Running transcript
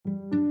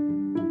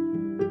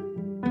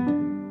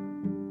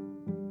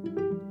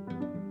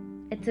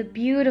It's a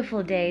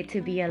beautiful day to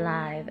be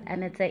alive,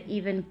 and it's an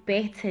even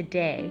better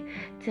day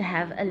to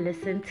have a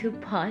listen to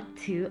part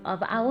 2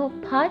 of our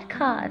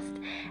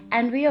podcast.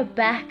 And we are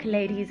back,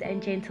 ladies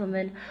and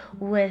gentlemen,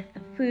 with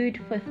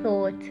food for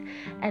thought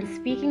and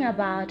speaking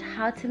about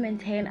how to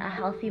maintain a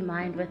healthy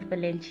mind with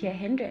Valencia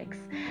Hendricks.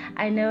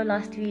 I know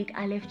last week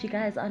I left you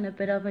guys on a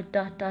bit of a ...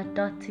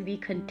 to be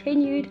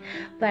continued,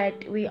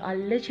 but we are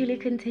literally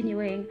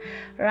continuing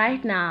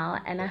right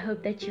now, and I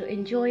hope that you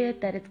enjoy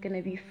it, that it's going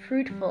to be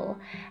fruitful,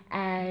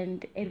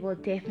 and it will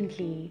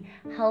definitely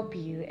help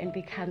you in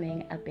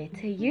becoming a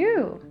better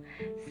you.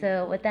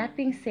 So with that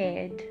being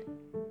said,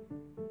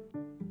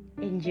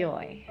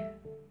 enjoy.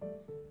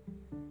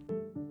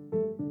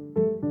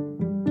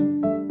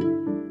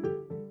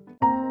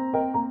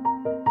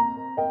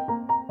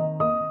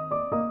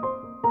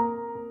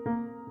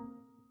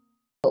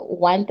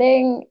 One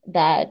thing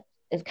that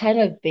is kind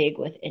of big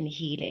within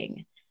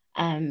healing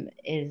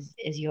is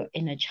your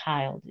inner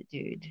child,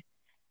 dude.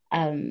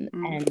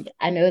 And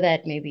I know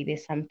that maybe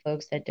there's some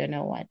folks that don't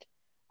know what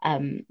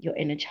your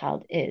inner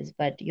child is,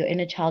 but your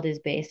inner child is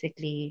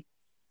basically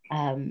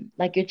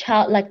like your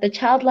child, like the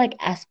childlike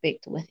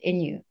aspect within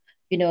you,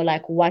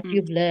 like what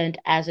you've learned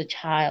as a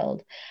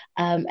child.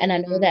 And I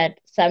know that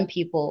some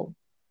people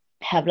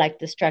have like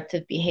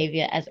destructive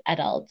behavior as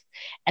adults,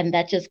 and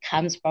that just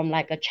comes from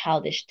like a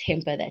childish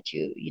temper that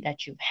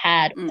you've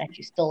had, that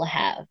you still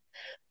have,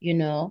 you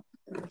know.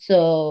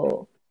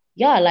 So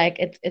yeah, like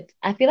it's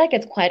I feel like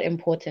it's quite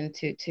important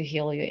to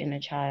heal your inner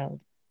child.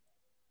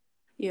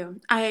 Yeah,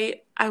 I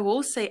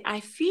will say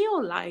I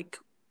feel like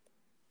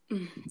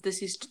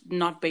this is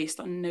not based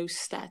on no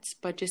stats,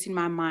 but just in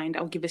my mind,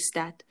 I'll give a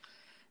stat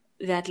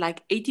that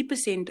like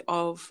 80%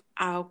 of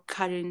our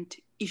current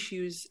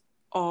issues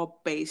are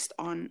based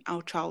on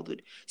our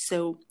childhood.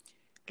 So,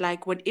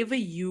 like, whatever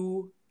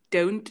you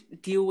don't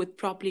deal with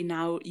properly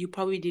now, you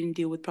probably didn't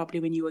deal with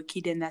properly when you were a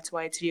kid, and that's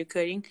why it's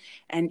reoccurring.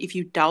 And if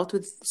you dealt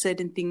with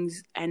certain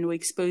things and were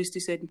exposed to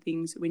certain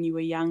things when you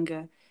were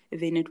younger,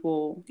 then it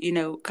will,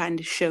 kind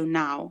of show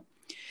now.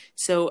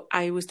 So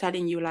I was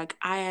telling you, like,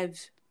 I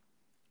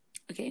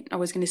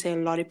was going to say a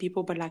lot of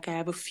people, but like I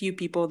have a few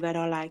people that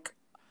are like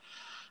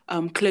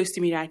close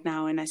to me right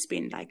now, and I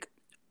spend like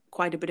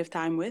quite a bit of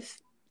time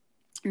with.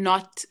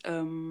 Not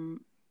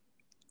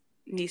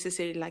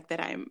necessarily like that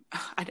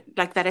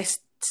like that I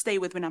stay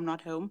with when I'm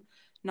not home.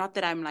 Not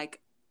that I'm like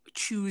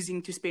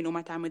choosing to spend all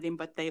my time with them,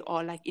 but they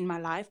are like in my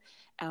life.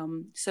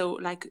 So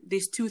like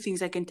there's two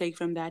things I can take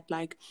from that.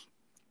 Like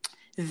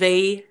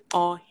they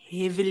are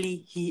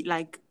heavily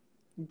like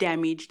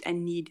damaged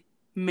and need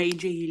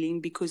major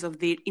healing because of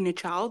their inner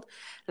child.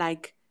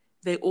 Like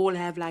they all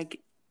have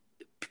like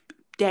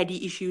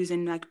daddy issues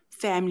and like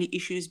family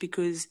issues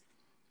because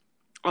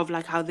of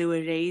like how they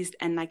were raised,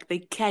 and like they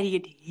carry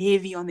it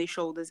heavy on their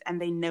shoulders and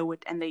they know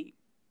it, and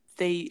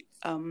they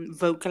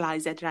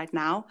vocalize that right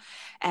now.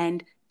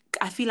 And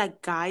I feel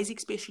like guys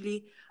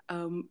especially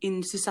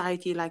in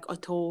society like are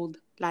told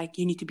like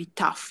you need to be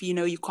tough,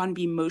 you can't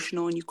be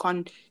emotional and you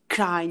can't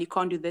cry and you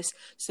can't do this,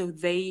 so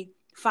they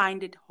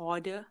find it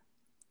harder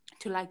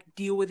to like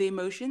deal with their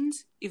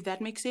emotions, if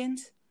that makes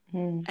sense,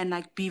 Hmm. and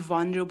like be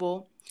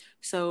vulnerable.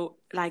 So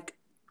like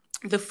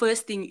the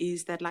first thing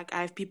is that like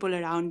I have people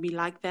around me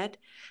like that,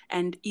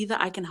 and either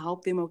I can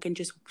help them or can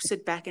just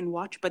sit back and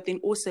watch. But then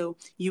also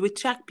you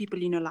attract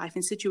people in your life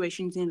and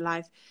situations in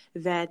life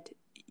that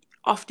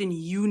often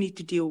you need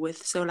to deal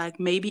with. So like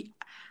maybe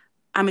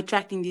I'm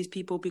attracting these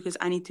people because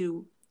I need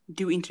to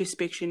do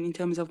introspection in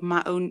terms of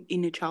my own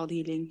inner child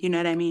healing, you know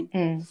what I mean?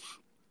 Hmm.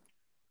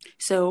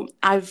 So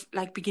I've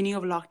like beginning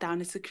of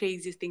lockdown, it's the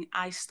craziest thing.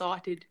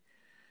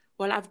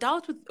 I've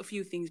dealt with a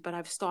few things, but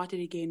I've started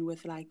again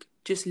with like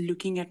just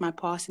looking at my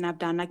past, and I've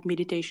done like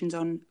meditations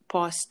on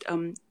past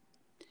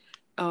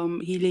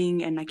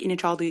healing and like inner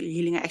child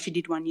healing. I actually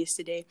did one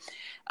yesterday.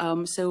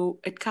 So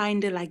it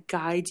kind of like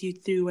guides you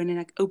through, and it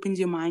like opens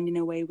your mind in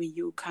a way where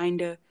you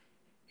kind of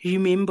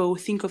remember or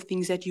think of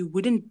things that you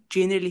wouldn't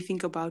generally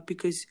think about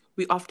because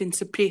we often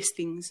suppress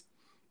things.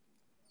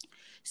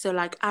 So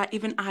like I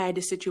had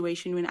a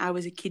situation when I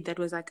was a kid that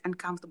was like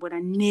uncomfortable, and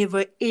I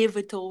never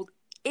ever told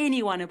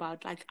anyone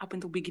about, like up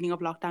until beginning of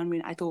lockdown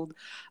when I told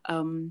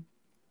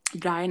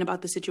Brian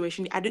about the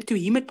situation. To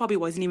him it probably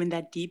wasn't even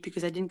that deep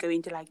because I didn't go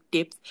into like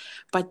depth,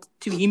 but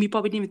to him he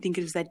probably didn't even think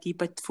it was that deep.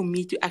 But for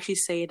me to actually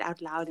say it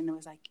out loud, and I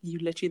was like, you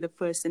literally the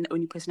first and the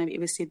only person I've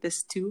ever said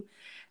this to,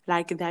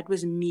 like that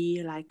was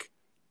me like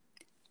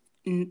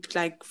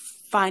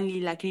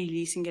finally like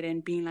releasing it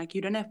and being like,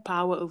 you don't have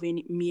power over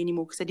me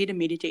anymore, because I did a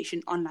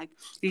meditation on like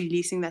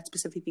releasing that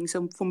specific thing.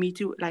 So for me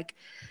to like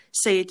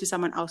say it to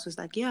someone else was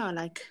like, yeah,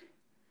 like,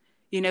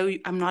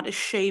 I'm not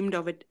ashamed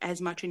of it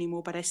as much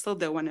anymore, but I still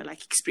don't want to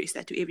like express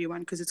that to everyone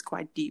because it's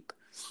quite deep,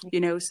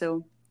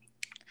 so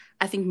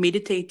I think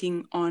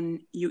meditating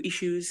on your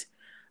issues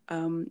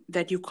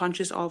that you're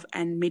conscious of,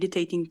 and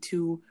meditating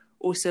to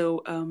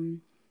also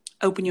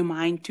open your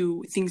mind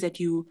to things that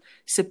you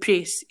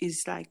suppress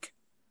is like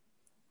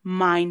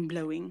mind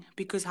blowing,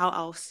 because how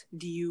else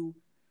do you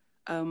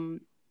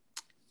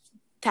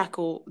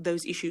tackle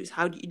those issues?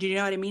 How do you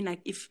know what I mean?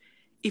 Like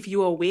if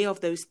you are aware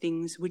of those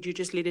things, would you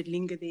just let it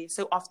linger there?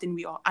 So often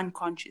we are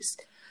unconscious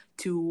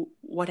to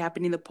what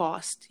happened in the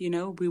past. You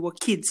know, we were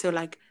kids, so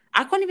like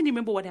I can't even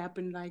remember what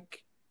happened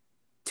like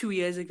 2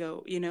 years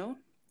ago. You know,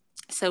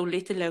 so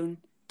let alone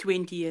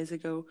 20 years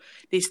ago.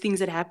 There's things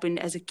that happened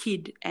as a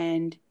kid,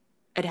 and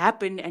it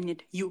happened,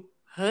 and you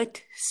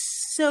hurt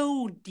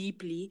so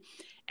deeply,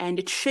 and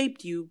it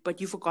shaped you,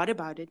 but you forgot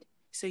about it.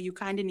 So you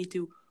kind of need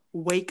to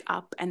wake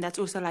up, and that's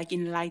also like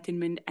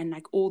enlightenment and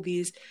like all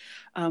these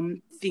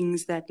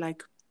things that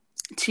like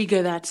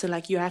trigger that. So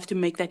like you have to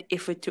make that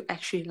effort to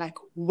actually like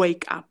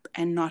wake up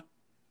and not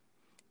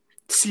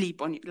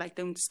sleep on it. Like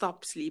don't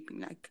stop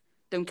sleeping. Like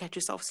don't catch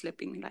yourself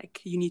slipping.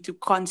 Like you need to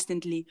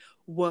constantly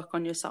work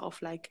on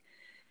yourself. Like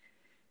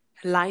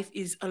life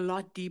is a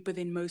lot deeper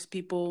than most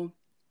people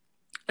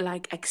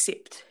like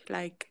accept.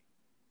 Like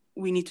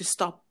we need to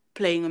stop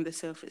playing on the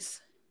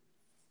surface.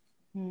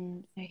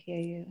 I hear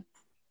you.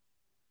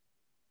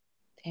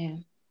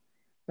 Damn.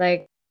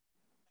 Like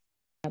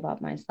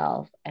about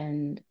myself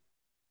and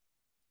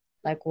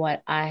like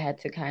what I had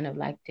to kind of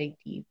like dig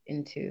deep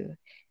into.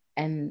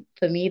 And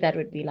for me, that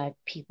would be like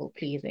people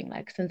pleasing.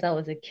 Like since I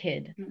was a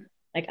kid,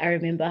 like I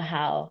remember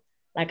how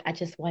like I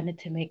just wanted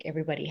to make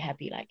everybody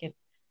happy. Like if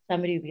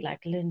somebody would be like,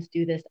 Linz,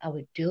 do this, I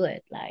would do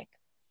it.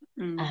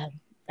 Um,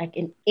 like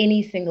in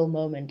any single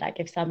moment, like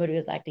if somebody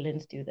was like,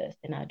 Linz, do this,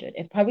 then I'd do it.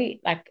 If probably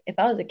like if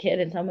I was a kid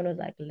and someone was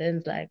like,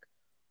 Linz, like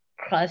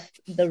cross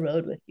the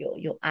road with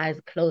your eyes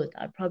closed,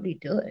 I'd probably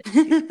do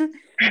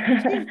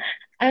it.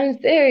 I'm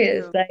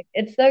serious. Yeah. Like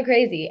it's so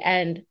crazy.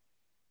 And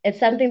it's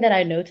something that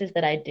I noticed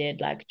that I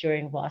did like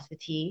during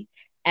varsity.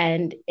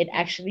 And it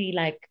actually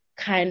like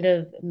kind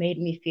of made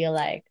me feel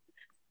like,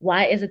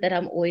 why is it that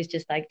I'm always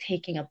just like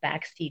taking a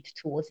back seat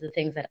towards the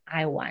things that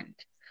I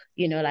want?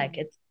 You know, like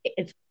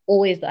it's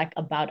always like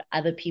about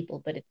other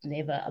people, but it's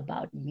never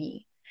about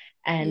me.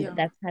 And Yeah.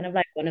 that's kind of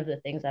like one of the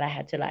things that I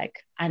had to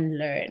like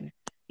unlearn,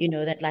 you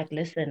know, that like,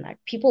 listen, like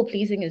people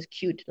pleasing is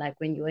cute, like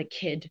when you're a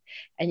kid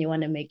and you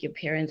want to make your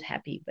parents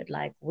happy. But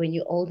like when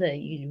you're older,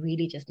 you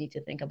really just need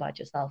to think about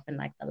yourself and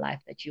like the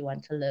life that you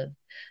want to live,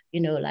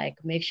 you know, like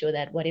make sure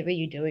that whatever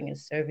you're doing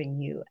is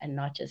serving you and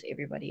not just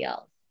everybody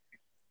else.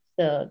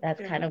 So that's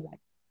Yeah. kind of like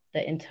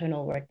the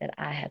internal work that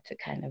I had to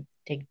kind of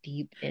dig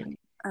deep in,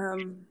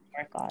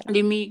 work on.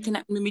 Let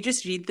me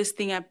just read this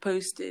thing I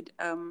posted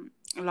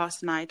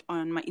last night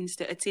on my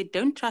Insta. It said,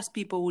 "Don't trust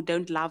people who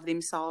don't love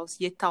themselves,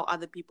 yet tell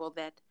other people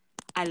that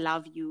I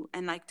love you."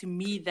 And like to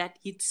me, that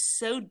hits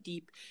so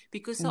deep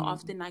because so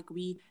often like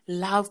we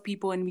love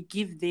people and we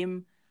give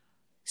them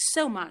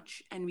so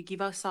much and we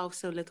give ourselves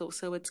so little.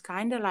 So it's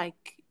kind of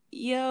like,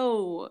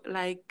 yo,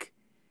 like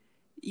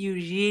you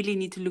really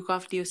need to look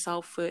after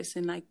yourself first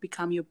and like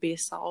become your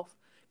best self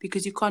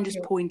because you can't just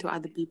True. pour into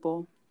other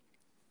people.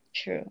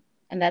 True.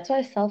 And that's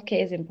why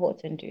self-care is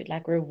important, dude.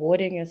 Like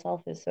rewarding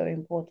yourself is so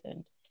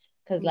important.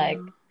 Because like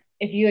Yeah.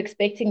 if you're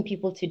expecting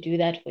people to do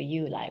that for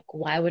you, like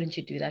why wouldn't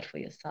you do that for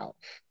yourself?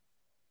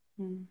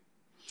 You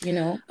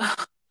know?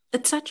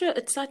 It's such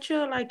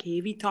a like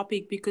heavy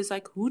topic because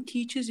like who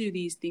teaches you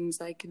these things?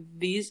 Like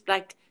these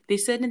like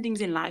there's certain things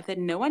in life that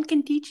no one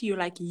can teach you.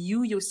 Like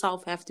you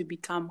yourself have to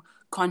become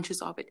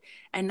conscious of it.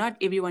 And not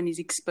everyone is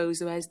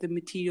exposed or has the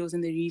materials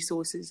and the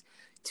resources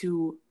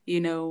to,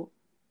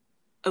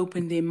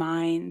 open their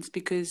minds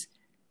because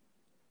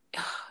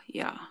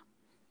yeah.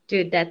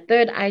 Dude, that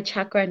third eye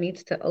chakra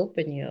needs to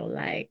open you,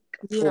 like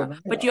for Yeah.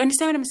 But you real.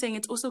 understand what I'm saying?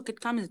 It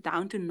comes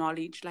down to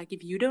knowledge. Like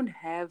if you don't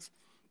have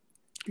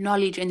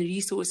knowledge and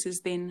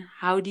resources, then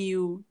how do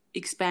you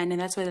expand? And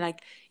that's why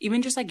like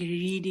even just like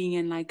reading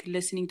and like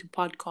listening to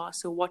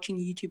podcasts or watching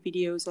YouTube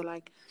videos or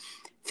like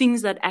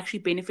things that actually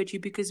benefit you,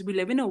 because we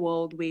live in a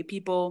world where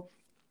people,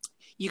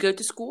 you go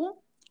to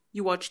school,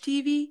 you watch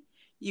TV,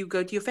 you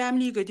go to your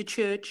family, you go to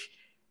church,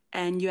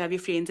 and you have your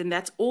friends, and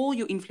that's all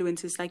your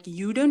influences. Like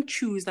you don't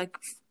choose. Like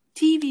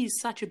TV is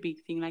such a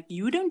big thing. Like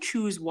you don't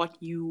choose what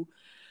you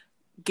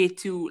get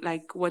to,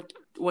 like what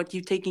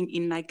you're taking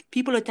in. Like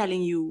people are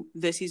telling you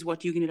this is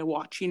what you're going to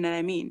watch, you know what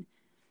I mean?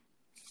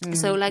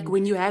 So like Mm.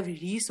 when you have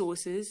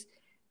resources,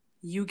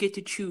 you get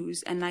to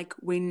choose, and like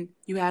when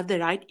you have the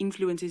right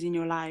influences in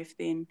your life,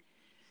 then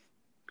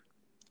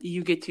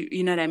you get to,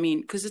 you know what I mean?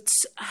 Because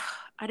it's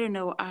I don't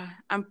know,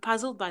 I'm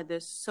puzzled by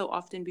this so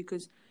often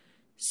because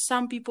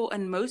some people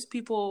and most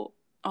people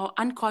are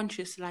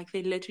unconscious. Like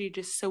they're literally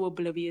just so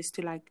oblivious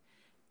to like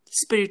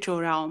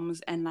spiritual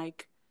realms, and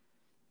like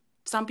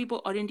some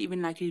people aren't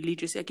even like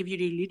religious. Like if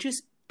you're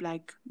religious,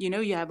 like you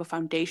have a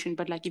foundation,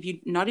 but like if you're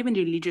not even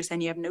religious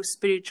and you have no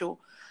spiritual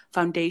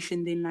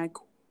foundation, then like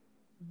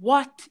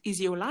what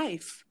is your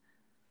life?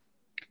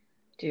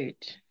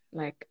 Dude,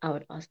 like I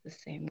would ask the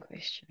same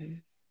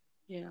question.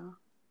 Yeah,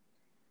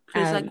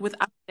 because like Um,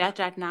 without that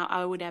right now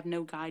I would have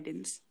no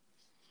guidance.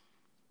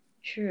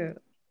 true.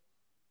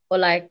 Or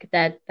like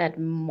that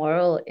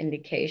moral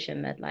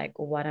indication that like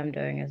what I'm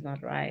doing is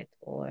not right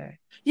or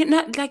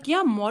Like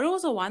yeah,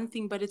 morals are one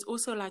thing, but it's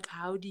also like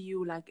how do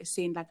you like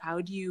ascend, like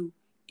how do you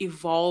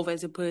evolve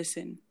as a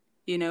person,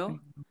 you know?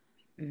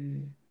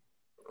 mm,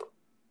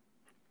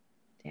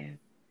 Yeah.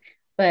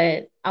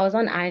 But I was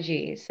on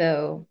IG,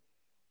 so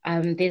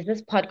there's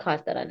this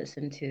podcast that I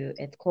listen to.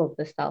 It's called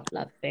The Self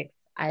Love Fix.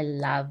 I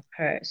love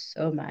her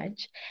so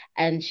much.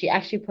 And she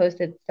actually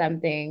posted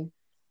something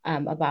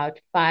about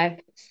 5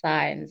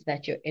 signs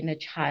that your inner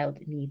child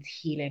needs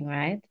healing,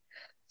 right?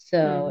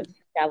 So Mm.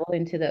 dabble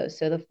into those.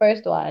 So the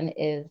first one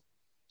is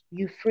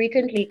you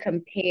frequently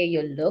compare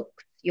your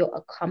looks, your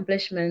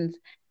accomplishments,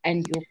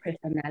 and your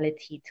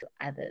personality to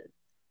others.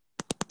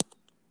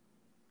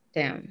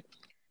 Damn,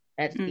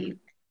 that's Mm. deep.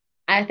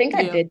 I think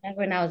I Yeah. did that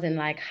when I was in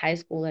like high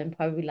school and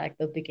probably like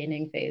the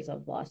beginning phase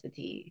of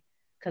varsity.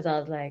 Because I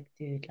was like,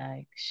 dude,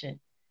 like shit,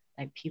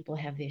 like people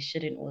have their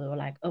shit in order. Or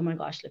like, oh my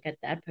gosh, look at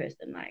that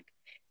person. Like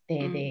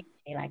Mm.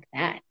 they like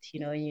that,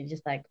 and you're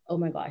just like, oh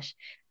my gosh,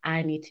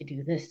 I need to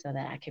do this so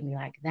that I can be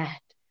like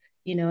that.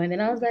 And then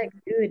I was like,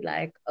 dude,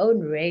 like own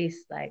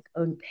race, like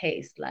own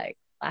pace, like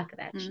fuck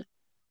that Mm. shit.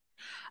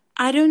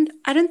 I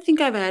don't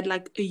think I've had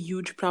like a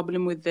huge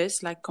problem with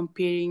this, like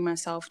comparing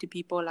myself to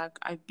people. Like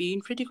I've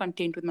been pretty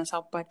content with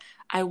myself, but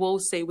I will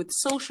say with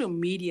social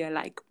media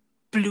like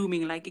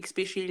blooming, like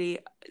especially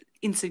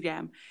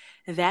Instagram,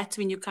 that's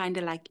when you kind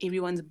of like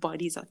everyone's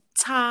bodies are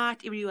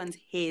tight, everyone's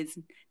hair's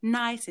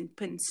nice and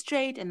pinned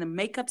straight, and the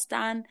makeup's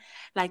done.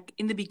 Like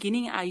in the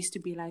beginning, I used to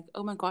be like,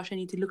 oh my gosh, I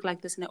need to look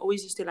like this, and I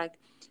always used to like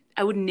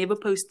I would never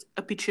post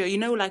a picture.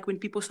 Like when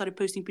people started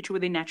posting picture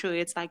with their natural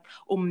hair, it's like,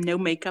 oh, no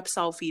makeup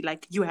selfie,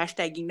 like you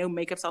hashtagging no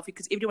makeup selfie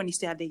because everyone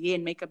used to have their hair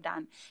and makeup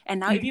done.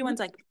 And now everyone's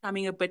like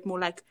becoming a bit more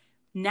like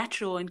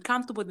natural and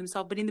comfortable with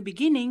themselves. But in the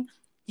beginning,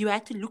 you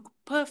had to look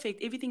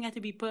perfect. Everything had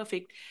to be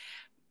perfect.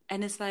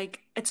 And it's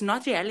like, it's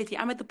not reality.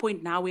 I'm at the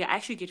point now where I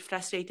actually get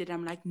frustrated.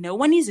 I'm like, no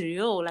one is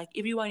real. Like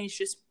everyone is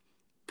just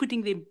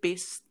putting their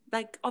best,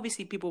 like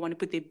obviously people want to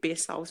put their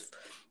best selves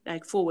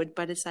like forward,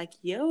 but it's like,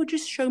 yo,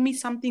 just show me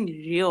something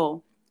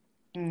real.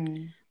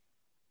 Mm.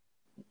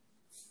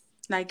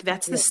 Like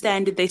that's the Definitely.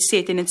 standard they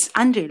set, and it's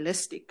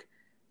unrealistic.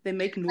 They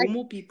make Like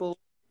normal people,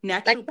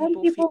 like natural some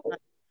people feel people like,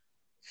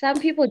 Some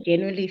people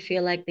genuinely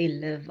feel like they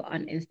live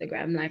on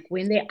Instagram. Like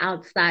when they're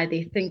outside,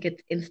 they think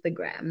it's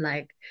Instagram.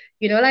 Like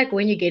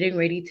when you're getting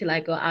ready to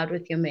like go out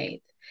with your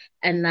mates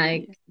and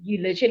like yeah,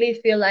 you literally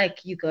feel like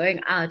you're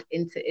going out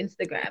into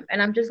Instagram.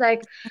 And I'm just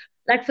like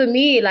for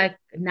me, like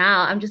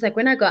now I'm just like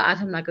when I go out,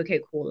 I'm like, okay,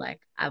 cool. Like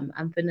I'm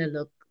gonna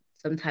look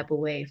some type of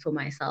way for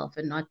myself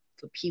and not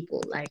for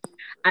people. Like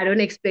I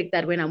don't expect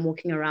that when I'm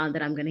walking around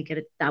that I'm gonna get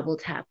a double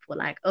tap for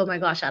like, oh my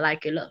gosh, I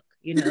like your look.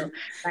 yeah,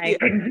 Like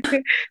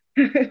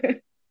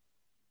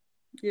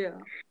yeah.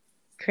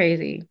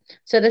 Crazy.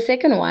 So the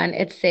second one,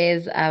 it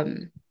says,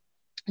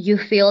 you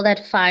feel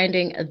that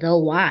finding the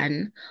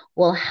one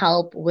will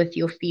help with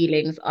your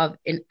feelings of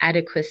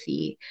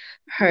inadequacy,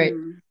 hurt,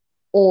 Mm,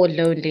 or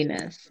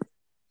loneliness.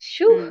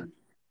 Shoo. mm.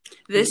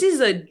 This Deep. is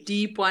a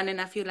deep one,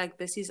 and I feel like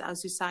this is our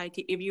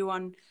society.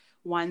 Everyone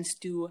wants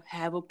to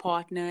have a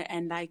partner,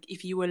 and like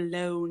if you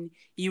alone,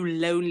 you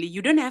lonely.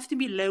 You don't have to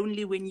be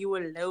lonely when you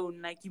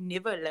alone. Like you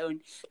never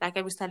alone. Like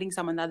I was telling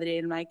someone the other day,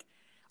 and like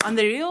on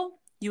the real,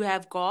 you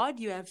have God,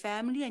 you have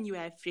family, and you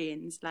have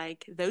friends.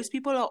 Like those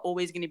people are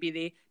always gonna be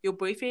there. Your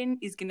boyfriend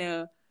is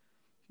gonna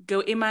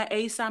go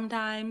MIA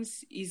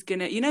sometimes. He's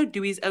gonna,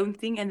 do his own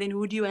thing. And then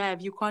who do you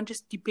have? You can't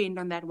just depend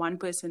on that one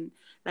person.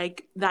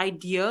 Like the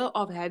idea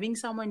of having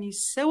someone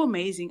is so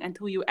amazing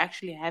until you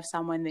actually have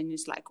someone, then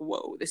it's like,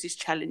 whoa, this is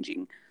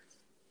challenging.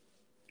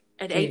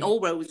 It ain't Dude.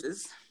 all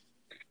roses.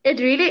 It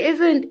really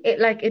isn't.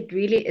 It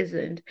really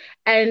isn't.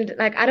 And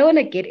like, I don't want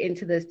to get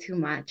into this too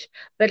much,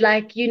 but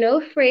like,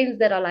 friends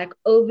that are like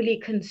overly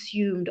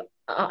consumed,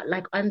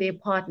 like on their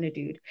partner,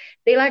 dude.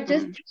 They like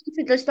just Mm. tend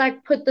to just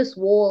like put this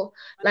wall,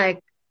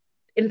 like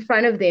in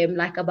front of them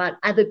like about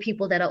other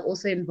people that are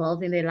also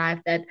involved in their life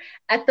that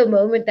at the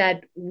moment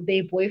that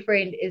their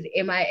boyfriend is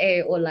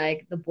MIA or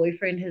like the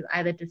boyfriend has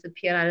either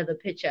disappeared out of the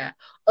picture,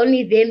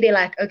 only then they're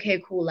like, okay,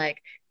 cool,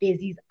 like there's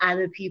these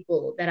other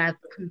people that I've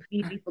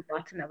completely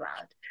forgotten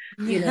about,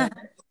 you know.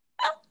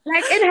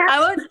 Like it I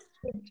happens.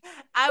 won't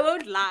I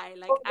won't lie.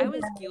 Like I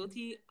was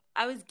guilty.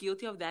 I was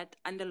guilty of that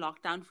under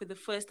lockdown for the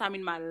first time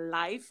in my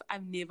life.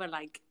 I've never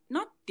like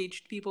not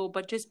ditched people,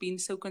 but just been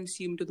so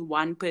consumed with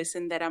one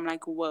person that I'm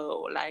like,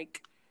 whoa,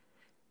 like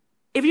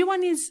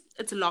everyone is,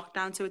 it's a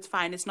lockdown, so it's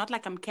fine. It's not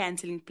like I'm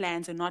canceling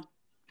plans or not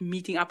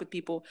meeting up with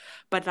people,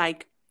 but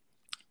like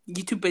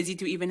you're too busy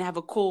to even have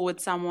a call with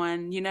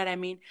someone, you know what I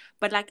mean?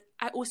 But like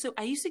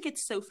I used to get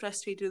so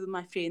frustrated with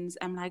my friends.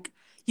 I'm like,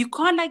 you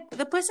can't, like,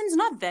 the person's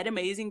not that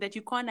amazing that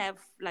you can't have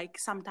like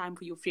some time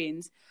for your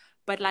friends.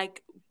 But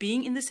like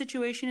being in the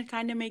situation, it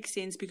kind of makes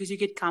sense because you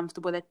get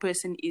comfortable. That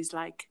person is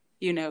like,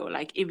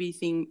 like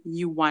everything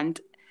you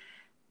want.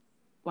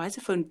 Why is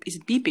the phone, is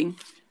it beeping?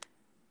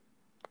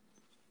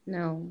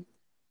 No.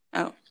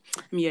 Oh,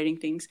 I'm hearing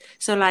things.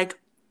 So like,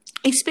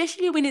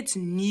 especially when it's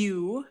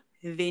new,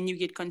 then you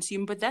get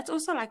consumed. But that's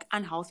also like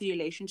unhealthy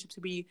relationships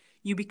where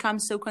you become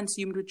so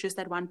consumed with just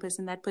that one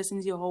person. That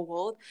person's your whole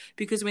world.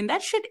 Because when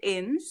that shit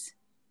ends,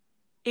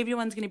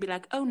 everyone's gonna be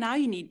like, oh, now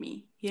you need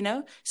me,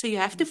 So you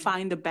have to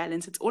find the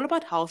balance. It's all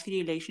about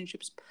healthy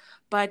relationships.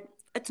 But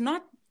it's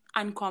not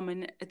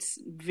uncommon. It's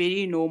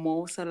very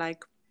normal. So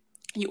like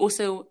you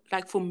also,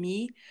 like for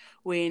me,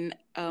 when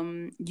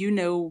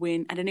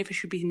when I don't know if I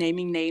should be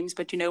naming names,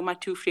 but my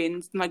two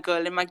friends, my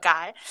girl and my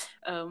guy,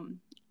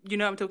 you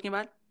know what I'm talking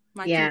about,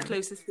 my two Yeah.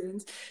 closest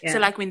friends. So Yeah.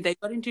 like when they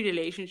got into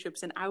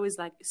relationships and I was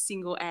like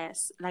single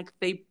ass, like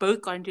they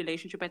both got into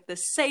relationship at the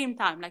same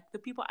time. Like the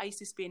people I used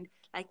to spend,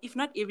 like if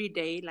not every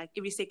day, like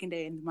every second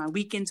day and my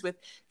weekends with,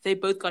 they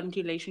both got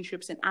into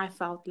relationships, and I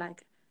felt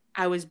like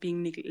I was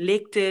being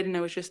neglected, and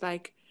I was just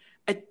like,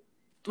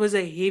 it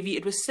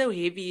was so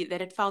heavy that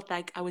it felt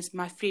like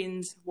my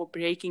friends were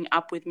breaking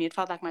up with me. It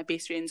felt like my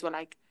best friends were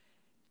like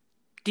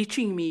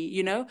ditching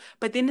me.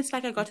 But then it's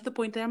like I got to the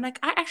point that I'm like,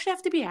 I actually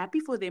have to be happy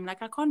for them.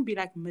 Like I can't be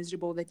like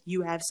miserable that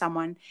you have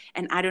someone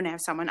and I don't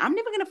have someone. I'm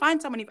never gonna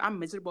find someone if I'm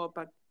miserable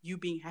about you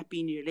being happy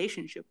in your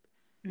relationship.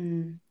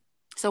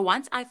 So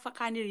once I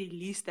kind of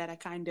released that, I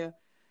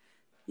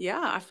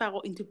fell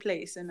into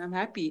place and I'm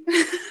happy.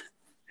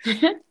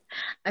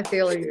 I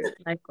feel you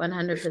like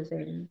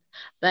 100%.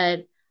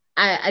 But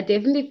I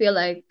definitely feel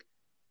like,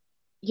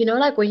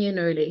 like when you're in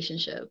a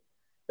relationship,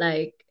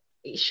 like,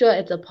 sure,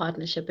 it's a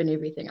partnership and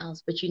everything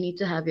else, but you need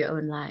to have your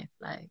own life.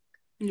 Like,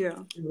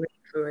 Yeah.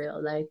 for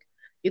real. Like,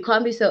 you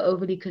can't be so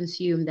overly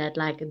consumed that,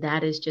 like,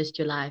 that is just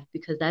your life,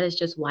 because that is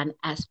just one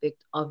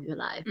aspect of your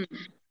life.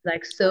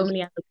 Like, so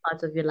many other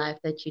parts of your life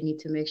that you need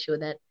to make sure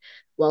that,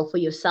 well, for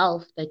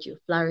yourself, that you're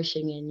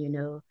flourishing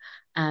in.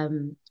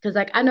 Because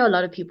like I know a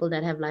lot of people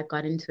that have like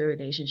got into a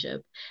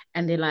relationship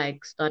and they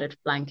like started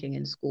flunking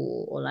in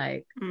school, or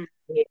like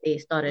they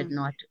started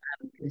not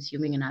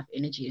consuming enough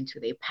energy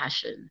into their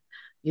passion.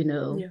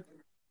 Yeah.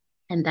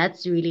 And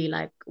that's really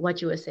like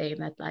what you were saying,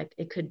 that like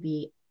it could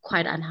be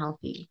quite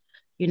unhealthy.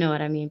 You know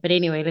what I mean? But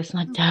anyway, let's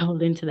not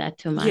delve into that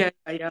too much. Yeah.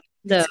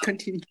 The Let's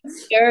continue.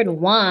 third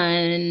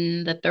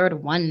one,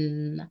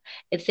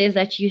 it says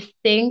that you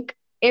think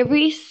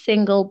every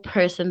single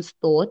person's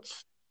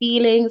thoughts,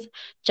 feelings,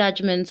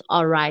 judgments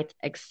are right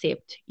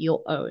except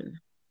your own.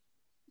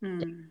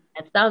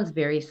 That sounds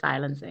very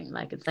silencing.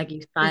 Like it's like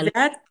you silence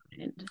That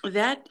your mind.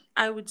 that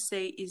I would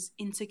say is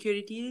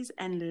insecurities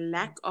and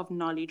lack of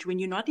knowledge. When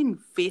you're not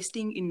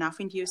investing enough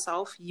into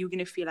yourself, you're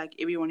gonna feel like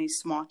everyone is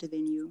smarter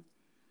than you.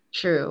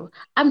 True.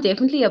 I'm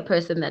definitely a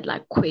person that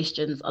like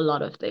questions a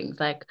lot of things.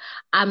 Like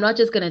I'm not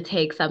just gonna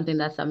take something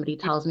that somebody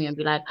tells me and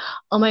be like,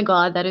 "Oh my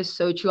God, that is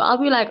so true." I'll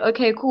be like,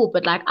 "Okay, cool."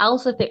 But like I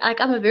also think like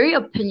I'm a very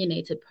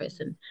opinionated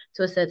person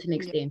to a certain Yeah.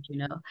 extent.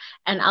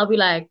 And I'll be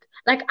like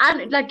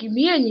I like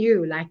me and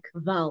you, like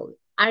Val,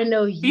 I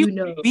know We, you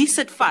know. we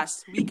sit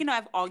fast. We can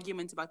have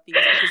arguments about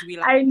things because we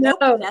like, I know.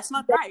 nope, that's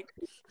not right.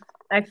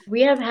 Like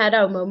we have had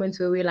our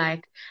moments where we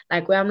like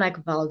where I'm like,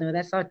 Val, no,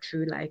 that's not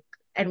true. Like,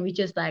 and we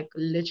just like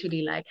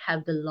literally like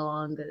have the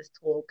longest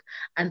talk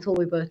until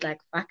we both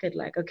like, fuck it,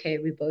 like, okay,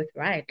 we're both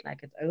right, like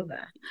it's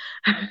over.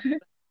 We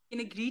can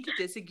agree to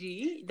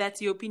disagree.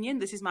 That's your opinion.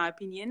 This is my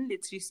opinion.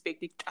 Let's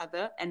respect each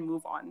other and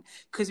move on.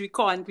 Because we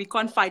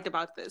can't fight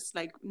about this.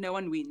 Like no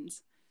one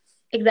wins.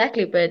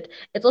 Exactly, but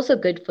it's also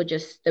good for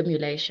just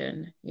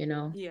stimulation.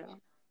 Yeah.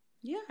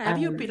 Yeah. Have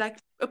you Um, like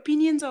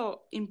opinions are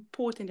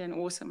important and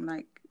awesome.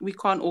 Like we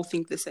can't all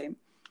think the same.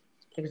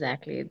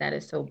 exactly. That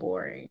is so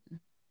boring.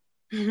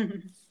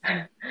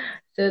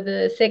 So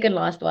the second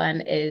last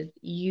one is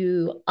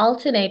you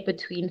alternate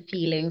between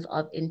feelings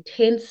of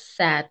intense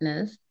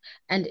sadness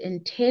and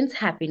intense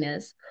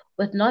happiness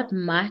with not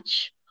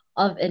much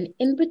of an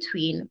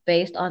in-between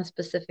based on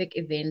specific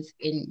events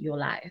in your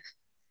life.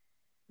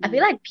 I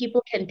feel like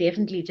people can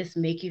definitely just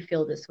make you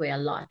feel this way a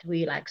lot. Where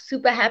you're like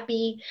super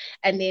happy,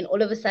 and then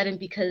all of a sudden,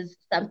 because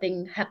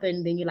something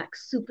happened, then you're like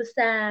super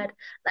sad.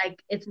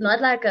 Like it's not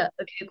like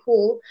okay,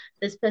 cool,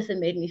 this person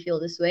made me feel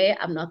this way.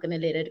 I'm not gonna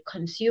let it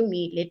consume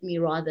me. Let me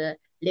rather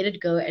let it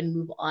go and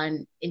move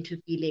on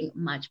into feeling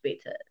much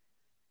better,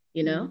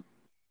 you know?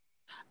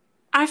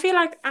 I feel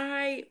like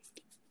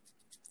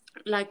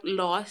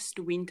last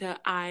winter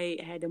I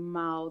had a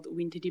mild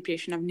winter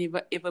depression. I've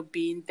never ever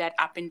been that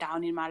up and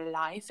down in my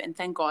life, and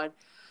thank God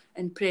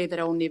and pray that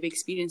I will never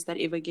experience that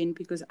ever again,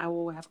 because I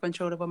will have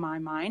control over my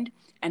mind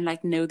and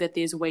like know that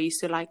there's ways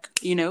to like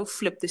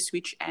flip the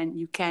switch, and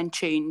you can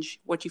change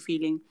what you're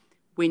feeling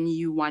when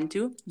you want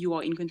to. You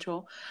are in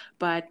control.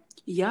 But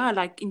yeah,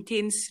 like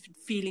intense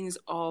feelings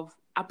of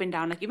up and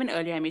down. Like even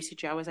earlier I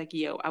messaged you, I was like,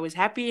 yo, I was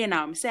happy and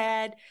now I'm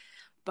sad.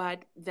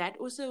 But that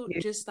also Yeah.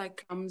 just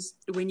like comes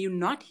when you're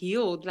not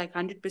healed like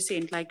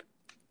 100%. Like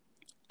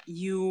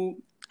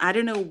I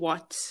don't know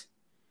what,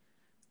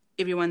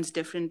 everyone's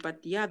different, but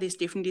yeah, there's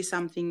definitely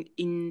something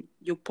in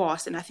your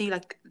past. And I think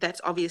like that's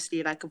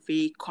obviously like a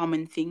very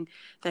common thing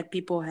that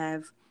people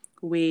have,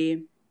 where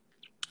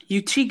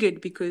you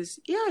triggered because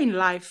yeah, in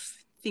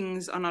life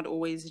things are not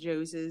always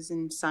roses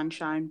and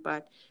sunshine,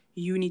 but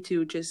you need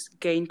to just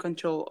gain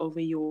control over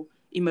your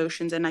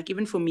emotions. And like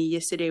even for me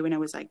yesterday, when I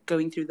was like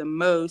going through the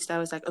most, I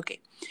was like, okay,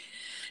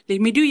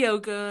 let me do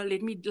yoga,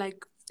 let me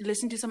like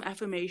listen to some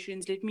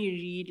affirmations, let me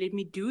read, let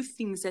me do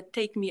things that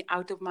take me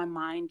out of my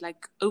mind.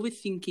 Like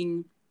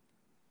overthinking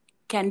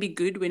can be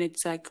good when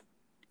it's like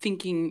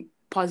thinking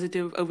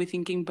positive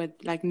overthinking, but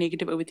like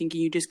negative overthinking,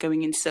 you're just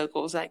going in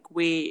circles. Like,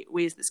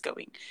 where's this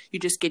going? You're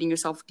just getting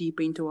yourself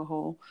deeper into a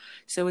hole.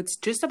 So it's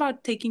just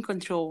about taking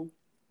control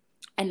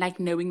and like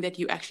knowing that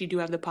you actually do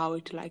have the power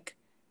to like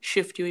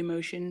shift your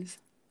emotions.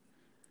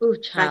 Oh,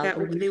 Like child,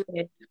 when there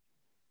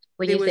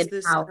you was said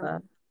this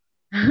power,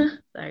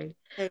 sorry.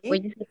 hey?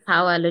 When you said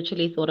power, I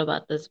literally thought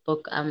about this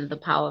book, The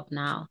Power of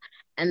Now.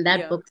 And that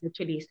Yeah. book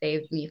literally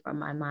saved me from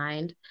my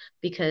mind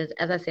because,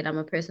 as I said, I'm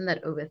a person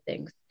that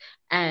overthinks.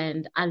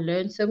 And I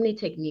learned so many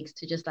techniques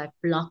to just like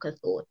block a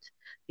thought,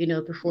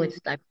 before Mm. it's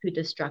like too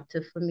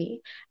destructive for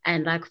me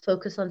and like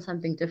focus on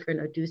something different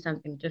or do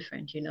something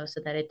different, so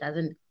that it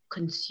doesn't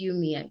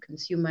consume me and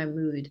consume my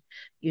mood,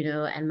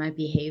 and my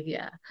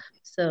behavior.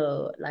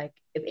 So, like,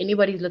 if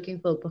anybody's looking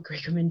for a book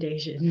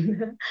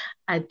recommendation,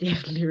 I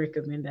definitely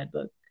recommend that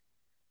book.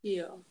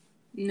 Yeah.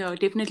 No,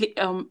 definitely.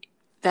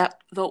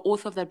 That the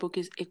author of that book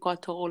is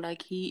Eckhart Tolle.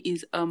 Like he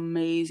is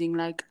amazing.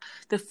 Like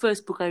the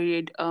first book I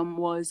read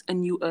was A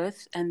New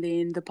Earth, and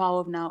then The Power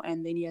of Now,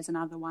 and then he has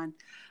another one,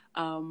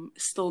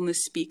 Stillness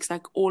Speaks.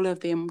 Like all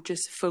of them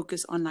just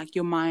focus on like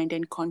your mind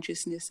and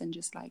consciousness and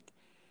just like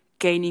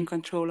gaining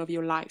control of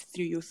your life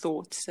through your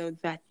thoughts. So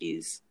that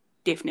is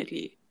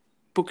definitely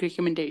book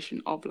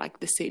recommendation of like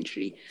the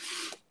century.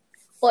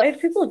 Well, if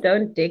people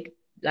don't dig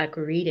like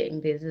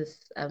reading, there's this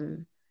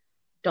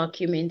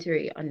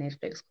documentary on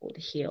Netflix called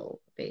Heal,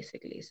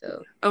 basically.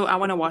 So Oh, I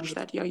want to watch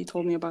that. Yeah, you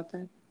told me about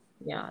that.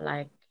 yeah,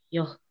 like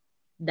yo,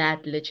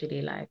 that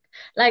literally like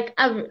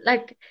I've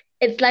like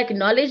it's like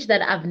knowledge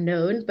that I've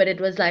known, but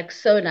it was like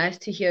so nice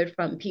to hear it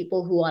from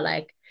people who are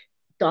like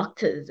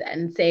doctors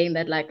and saying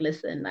that like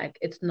listen, like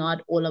it's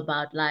not all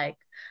about like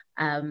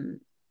um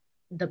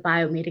the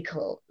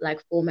biomedical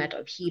like format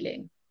of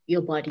healing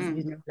your body,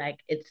 Mm, like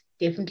it's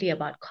definitely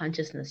about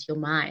consciousness, your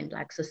mind,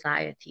 like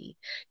society,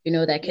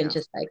 that can yeah.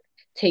 just like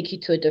take you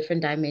to a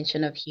different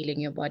dimension of healing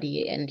your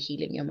body and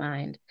healing your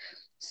mind.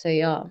 So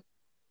yeah.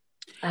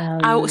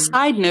 Um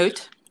Side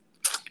note,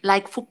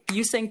 like for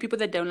you saying people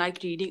that don't like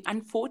reading,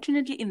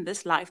 unfortunately, in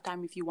this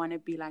lifetime, if you want to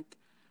be like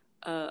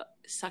a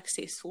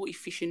successful,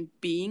 efficient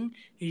being,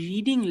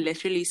 reading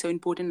literally is so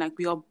important. Like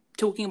we are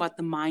talking about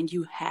the mind,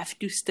 you have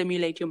to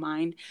stimulate your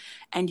mind,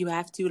 and you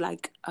have to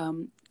like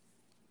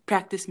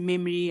practice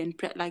memory and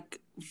like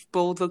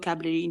build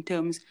vocabulary in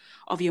terms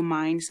of your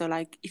mind. So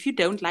like if you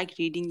don't like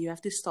reading, you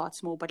have to start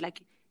small, but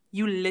like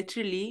you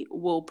literally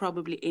will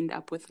probably end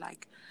up with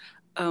like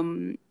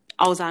um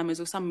Alzheimer's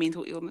or some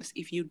mental illness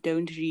if you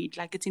don't read.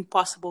 Like it's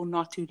impossible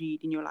not to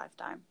read in your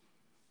lifetime.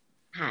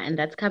 and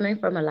that's coming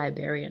from a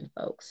librarian,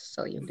 folks,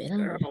 so you better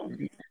Girl.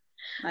 listen.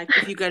 Like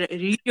if you gotta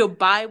read your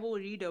Bible,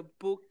 read a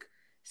book,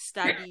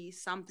 study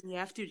something, you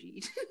have to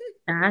read.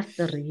 That's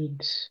the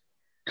read.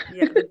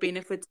 Yeah, the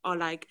benefits are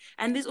like,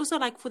 and there's also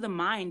like for the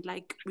mind,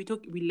 like we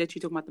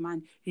literally talk about the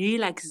mind,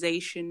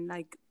 relaxation,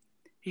 like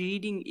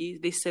reading is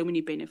there's so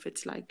many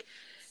benefits. Like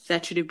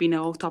that should have been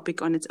a whole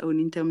topic on its own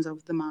in terms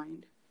of the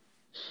mind.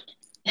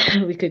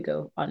 We could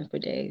go on for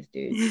days,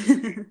 dude.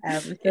 So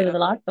Yeah.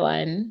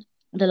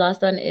 the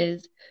last one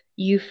is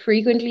you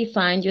frequently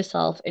find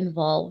yourself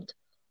involved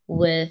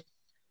with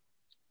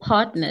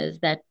partners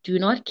that do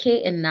not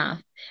care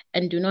enough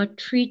and do not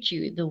treat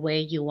you the way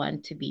you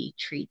want to be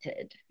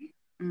treated.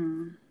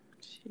 Mm.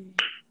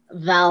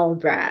 Val,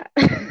 bruh.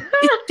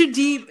 It's too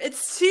deep.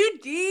 It's too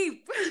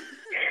deep.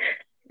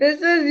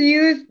 This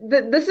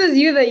is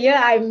you the year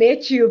I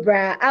met you,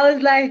 bruh. I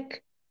was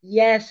like,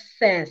 yes,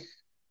 sis.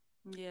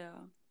 Yeah.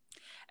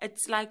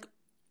 It's like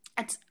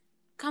it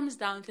comes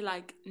down to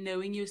like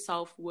knowing your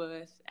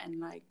self-worth and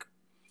like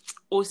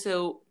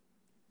also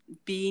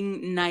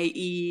being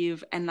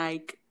naive and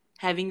like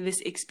having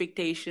this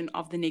expectation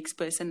of the next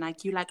person.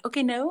 Like you like,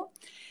 okay, no,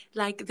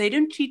 like they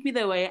don't treat me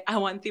the way I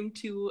want them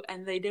to,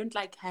 and they don't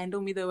like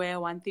handle me the way I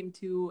want them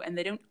to, and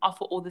they don't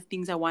offer all the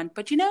things I want,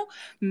 but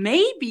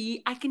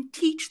maybe I can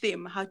teach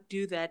them how to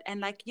do that. And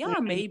like, yeah,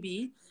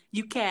 maybe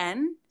you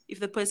can if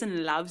the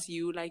person loves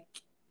you, like,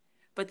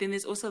 but then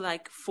there's also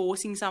like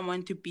forcing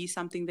someone to be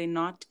something they're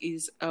not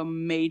is a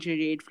major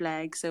red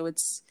flag. So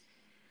it's,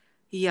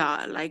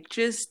 yeah, like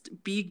just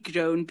be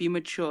grown, be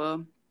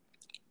mature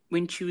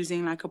when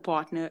choosing like a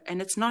partner.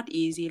 And it's not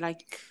easy. Like,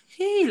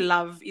 hey,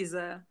 love is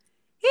a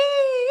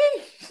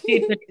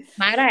Dude, but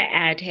might I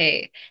add,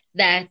 hey,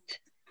 that,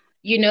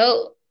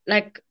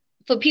 like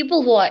for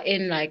people who are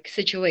in like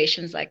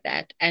situations like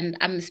that, and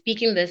I'm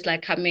speaking this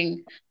like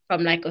coming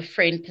from like a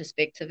friend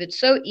perspective, it's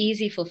so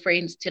easy for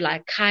friends to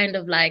like kind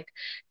of like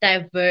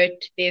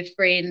divert their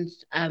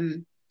friends'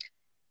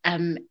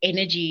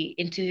 energy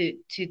into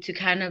to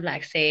kind of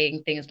like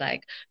saying things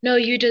like no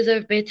you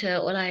deserve better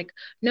or like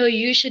no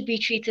you should be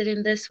treated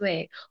in this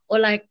way or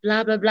like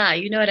blah blah blah,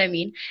 you know what I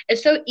mean?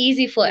 It's so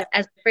easy for yeah.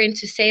 as a friend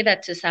to say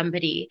that to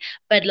somebody,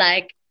 but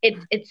like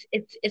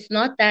it's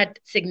not that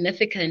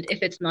significant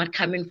if it's not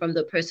coming from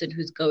the person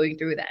who's going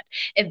through that.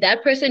 If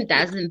that person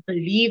doesn't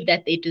believe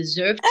that they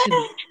deserve to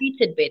be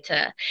treated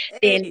better,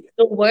 then Hey,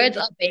 the we'll words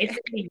get are there.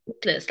 basically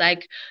useless.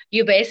 Like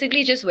you're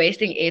basically just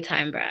wasting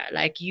airtime, bruh.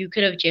 Like you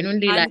could have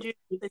genuinely like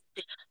 100%.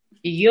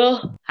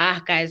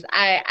 Guys,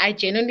 I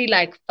genuinely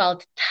like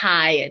felt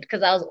tired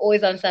because I was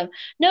always on some,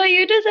 no,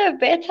 you deserve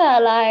better.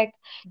 Like,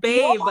 you're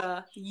Babe,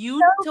 you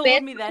so told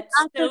better me that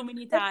out of so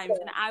many times and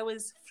prison. I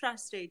was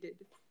frustrated.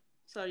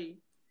 Sorry.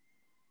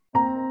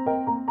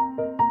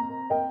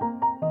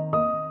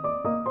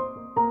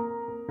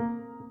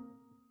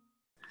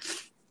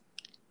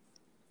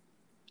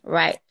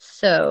 Right.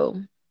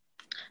 So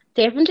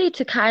definitely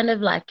to kind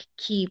of like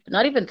keep,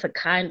 not even to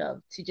kind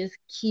of, to just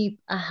keep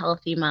a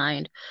healthy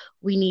mind,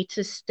 we need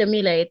to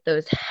stimulate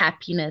those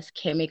happiness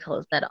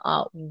chemicals that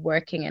are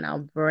working in our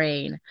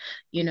brain,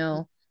 you Mhm.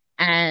 know,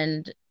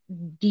 and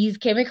these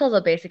chemicals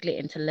are basically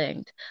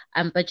interlinked.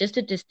 But just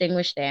to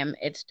distinguish them,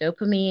 it's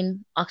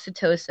dopamine,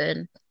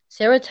 oxytocin,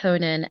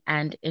 serotonin,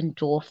 and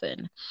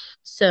endorphin.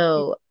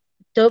 So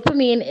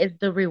dopamine is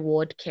the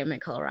reward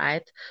chemical,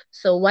 right?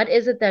 So, what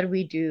is it that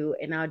we do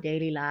in our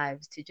daily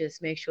lives to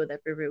just make sure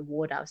that we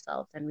reward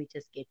ourselves and we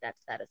just get that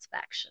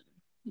satisfaction?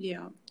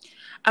 Yeah.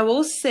 I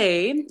will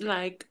say,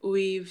 like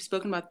we've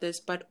spoken about this,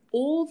 but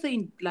all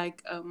the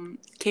like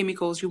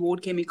chemicals,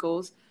 reward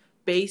chemicals,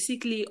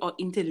 basically are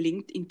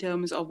interlinked in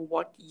terms of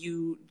what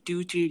you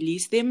do to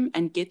release them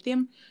and get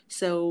them.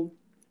 So,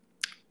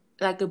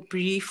 like a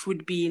brief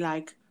would be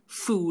like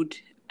food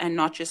and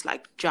not just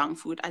like junk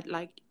food. I'd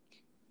like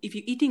if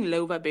you're eating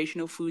low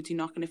vibrational foods, you're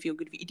not going to feel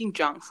good. If you're eating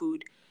junk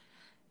food,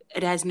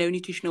 it has no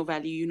nutritional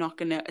value.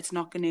 It's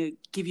not gonna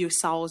give your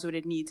cells what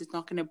it needs. It's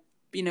not gonna,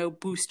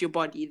 boost your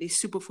body. There's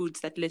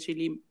superfoods that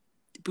literally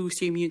boost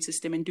your immune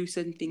system and do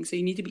certain things. So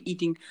you need to be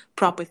eating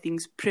proper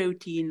things,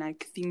 protein,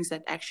 like things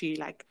that actually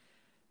like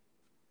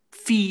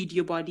feed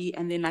your body,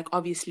 and then like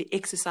obviously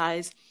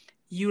exercise.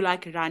 You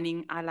like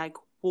running, I like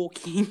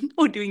walking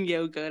or doing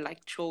yoga,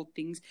 like chill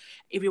things.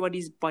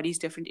 Everybody's body's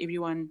different.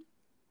 Everyone,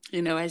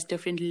 has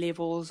different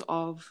levels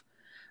of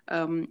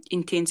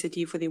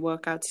intensity for their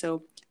workout.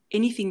 So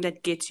anything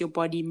that gets your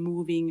body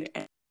moving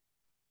and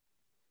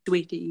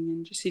sweating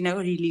and just,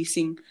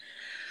 releasing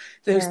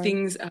those Yeah.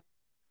 things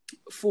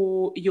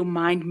for your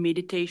mind,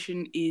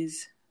 meditation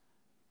is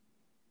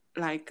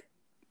like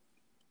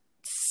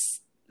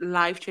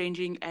life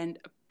changing. And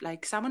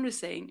like someone was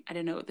saying, I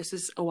don't know, this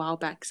is a while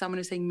back, someone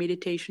was saying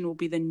meditation will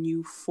be the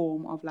new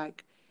form of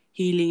like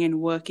healing and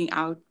working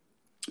out,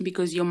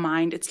 because your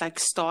mind, it's like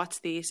starts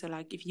there. So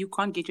like if you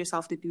can't get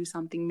yourself to do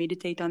something,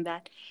 meditate on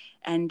that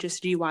and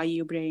just rewire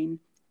your brain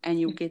and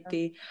you'll get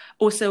there.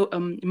 Also,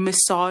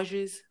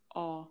 massages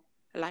are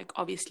like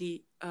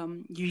obviously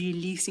you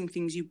releasing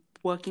things, you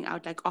working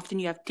out, like often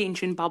you have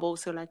tension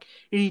bubbles, so like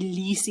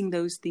releasing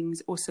those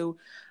things. Also,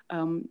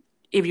 um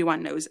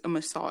everyone knows a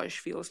massage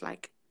feels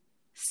like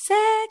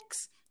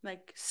sex,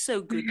 like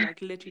so good,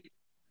 like literally,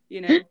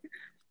 you know.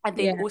 And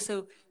then Yeah.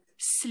 also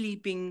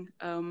sleeping,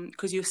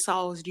 because your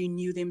cells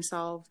renew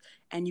themselves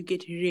and you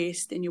get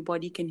rest and your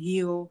body can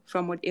heal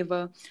from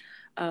whatever.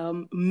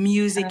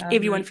 Music,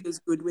 everyone Um, feels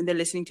good when they're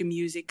listening to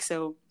music,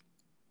 so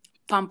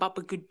pump up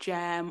a good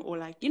jam, or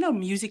like,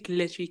 music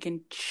literally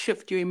can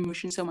shift your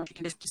emotions so much. You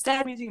can listen to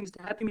sad music, listen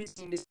to happy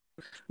music, listen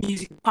to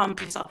music,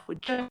 pump yourself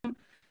with gym.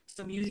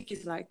 So music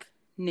is like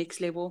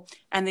next level.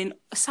 And then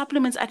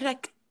supplements, I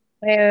like.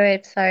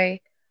 wait,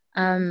 sorry.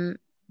 Mm, Um,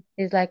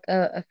 there's like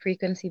a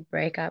frequency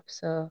breakup,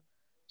 so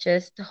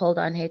just hold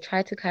on. Hey,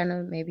 try to kind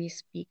of maybe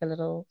speak a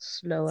little so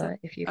slower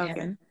if you okay,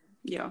 can.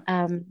 yeah.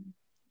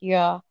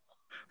 Yeah.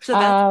 So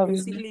that's Um,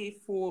 basically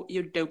for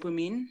your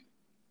dopamine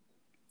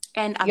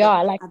and other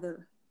yeah, like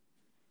other.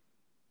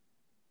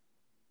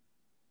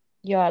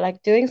 yeah,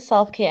 like doing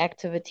self-care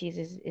activities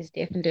is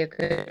definitely a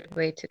good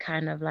way to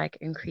kind of like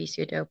increase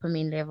your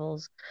dopamine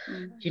levels,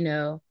 Mm, you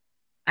know.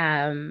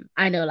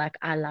 I know like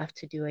I love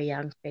to do a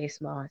young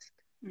face mask,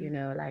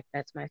 mm, like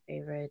that's my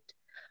favorite.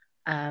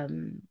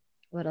 Um,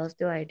 what else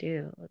do I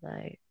do?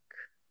 Like,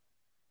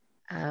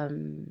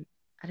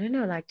 I don't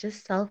know, like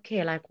just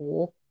self-care, like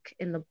walk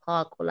in the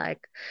park, or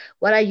like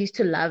what I used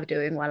to love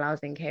doing while I was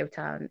in Cape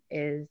Town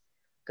is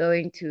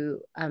going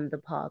to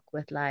the park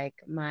with like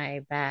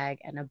my bag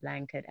and a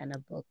blanket and a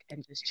book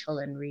and just chill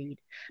and read.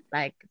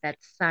 Like that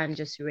sun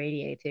just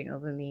radiating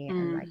over me,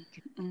 and mm,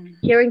 like mm.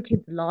 hearing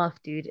kids laugh,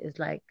 dude, is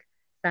like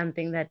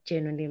something that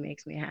genuinely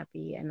makes me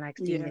happy, and like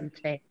seeing Yeah. them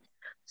play.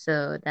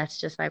 So that's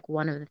just like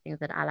one of the things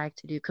that I like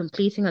to do.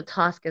 Completing a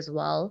task as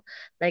well.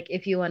 Like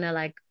if you want to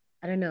like,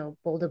 I don't know,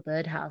 build a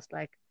birdhouse,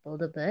 like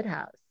build a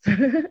birdhouse.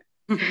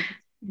 You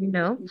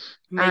know?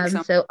 Make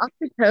some So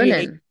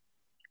create.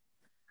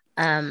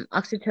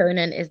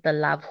 oxytocin is the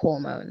love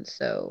hormone.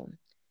 So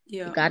you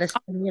Yeah. gotta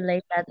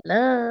stimulate that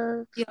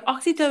love. Yeah,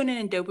 oxytocin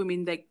and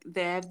dopamine, like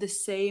they have the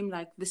same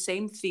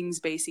things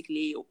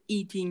basically. Your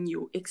eating,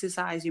 your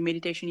exercise, your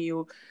meditation,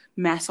 your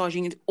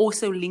massaging is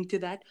also linked to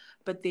that.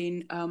 But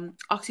then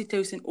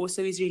oxytocin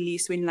also is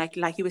released when like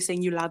you were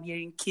saying, you love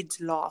hearing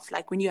kids laugh.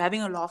 Like when you're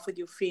having a laugh with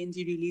your friends,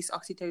 you release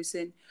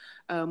oxytocin.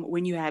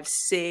 When you have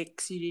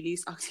sex, you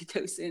release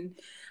oxytocin.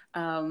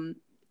 Um,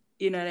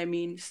 you know what I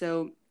mean?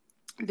 So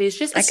there's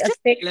just Like it's just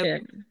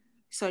affection.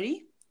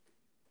 sorry.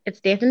 it's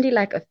definitely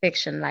like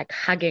affection, like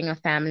hugging a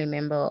family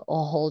member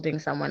or holding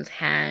someone's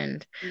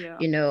hand, Yeah.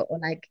 or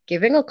like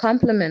giving a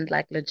compliment,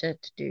 like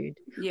legit, dude.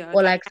 Yeah.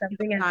 Or Like like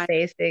something as time.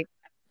 basic,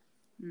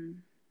 Mm.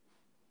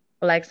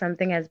 or like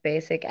something as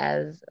basic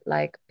as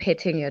like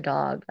petting your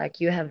dog. Like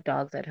you have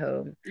dogs at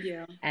home,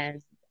 Yeah.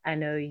 and I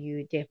know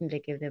you definitely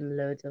give them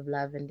loads of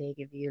love and they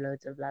give you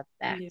loads of love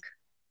back. Yeah.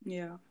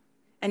 Yeah.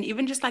 And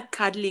even just like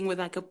cuddling with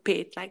like a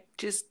pet, like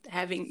just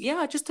having,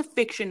 yeah, just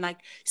affection, like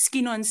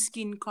skin on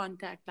skin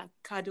contact, like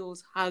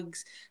cuddles,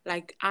 hugs.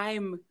 Like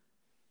I'm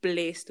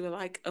blessed with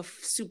like a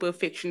super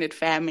affectionate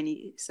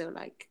family. So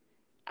like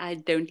I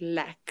don't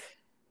lack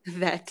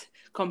that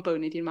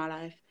component in my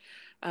life.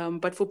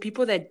 But for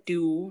people that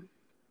do,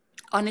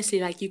 honestly,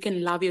 like you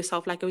can love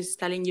yourself. Like I was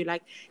telling you,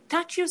 like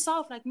touch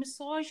yourself, like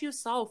massage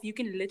yourself. You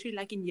can literally,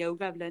 like in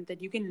yoga, I've learned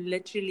that you can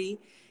literally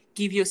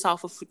give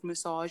yourself a foot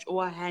massage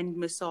or a hand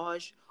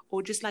massage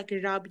or just like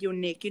rub your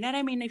neck. You know what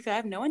I mean? If you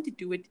have no one to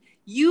do it,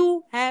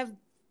 you have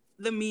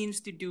the means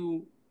to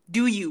do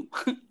you.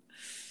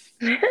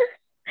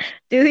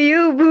 Do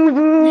you, boo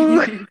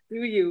boo?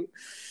 Do you.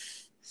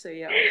 So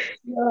yeah.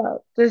 Yeah,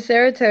 the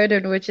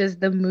serotonin, which is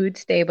the mood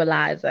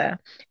stabilizer.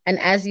 And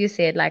as you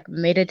said, like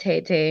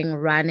meditating,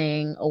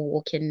 running, a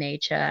walk in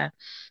nature,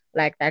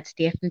 like that's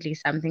definitely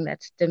something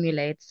that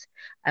stimulates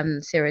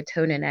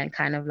serotonin and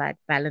kind of like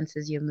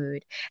balances your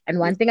mood. And Yeah.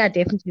 one thing I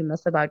definitely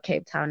miss about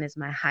Cape Town is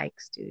my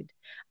hikes, dude.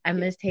 I Yeah.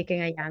 miss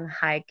taking a young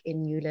hike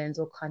in Newlands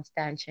or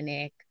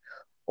Constantianek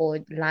or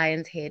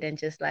Lion's Head and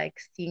just like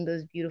seeing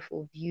those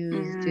beautiful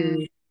views, Mm,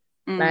 dude.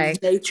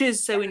 Like, nature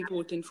is so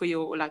important for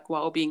your like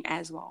well-being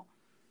as well.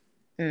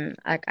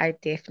 like I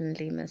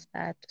definitely miss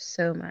that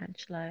so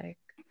much. Like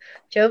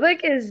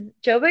Joburg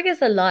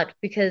is a lot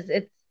because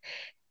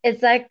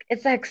it's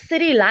like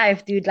city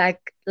life, dude. Like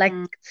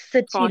Mm,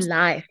 city fast.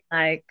 life.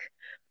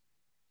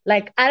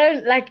 Like I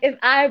don't like if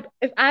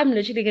I'm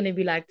literally gonna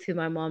be like to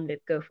my mom,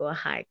 let's go for a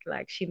hike,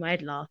 like she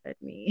might laugh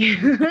at me.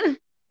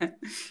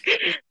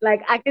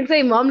 Like I can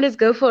say, Mom, let's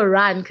go for a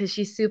run because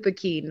she's super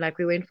keen. Like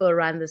we went for a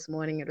run this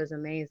morning, it was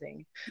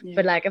amazing.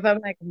 But Yeah. like if I'm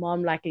like,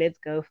 Mom, like let's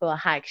go for a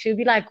hike, she'll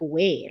be like,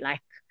 where?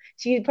 Like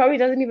she probably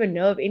doesn't even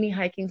know of any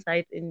hiking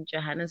sites in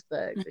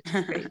Johannesburg, which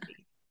is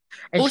crazy.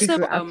 And she Also,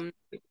 grew up.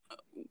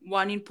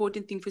 one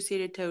important thing for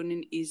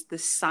serotonin is the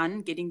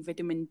sun, getting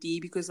vitamin D,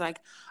 because like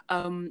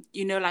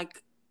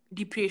like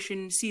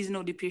depression,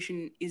 seasonal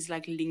depression is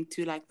like linked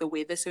to like the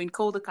weather. So in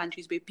colder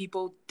countries where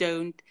people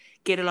don't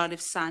get a lot of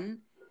sun,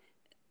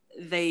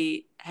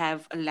 they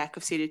have a lack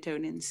of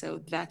serotonin. So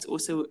that's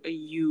also a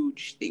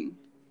huge thing.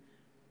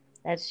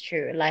 That's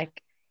true.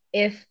 Like,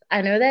 if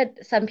I know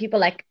that some people,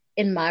 like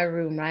in my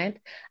room, right?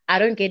 I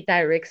don't get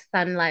direct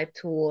sunlight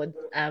towards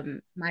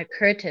my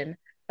curtain,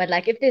 but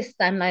like if there's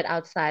sunlight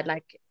outside,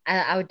 like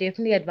I would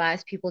definitely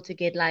advise people to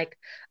get like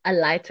a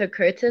lighter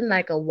curtain,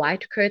 like a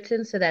white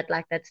curtain, so that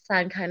like that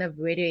sun kind of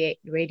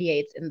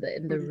radiates in the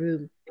Mm.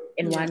 room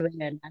in Yeah. one way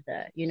or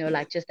another,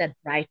 like just that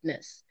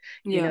brightness.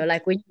 Yeah.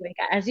 Like when you wake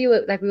up, as you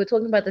were like we were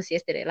talking about this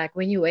yesterday, like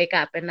when you wake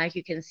up and like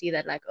you can see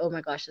that like, oh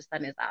my gosh, the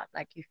sun is out.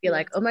 Like you feel Yeah.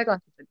 like, oh my gosh,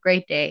 it's a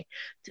great day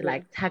to Yeah.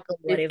 like tackle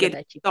Let's whatever get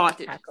that you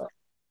started. tackle.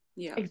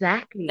 Yeah.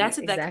 Exactly, That's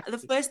it. Like the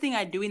exactly. first thing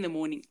I do in the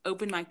morning,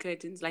 open my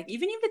curtains. Like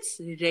even if it's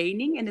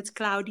raining and it's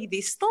cloudy,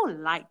 there's still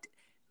light.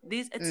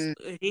 It's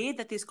Mm. rare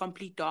that there's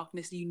complete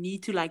darkness. You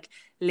need to like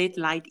let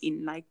light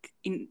in, like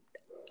in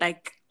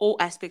like all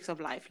aspects of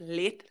life.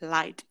 Let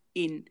light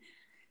in.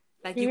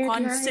 Like Red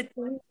light.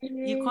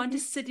 you can't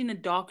just sit in a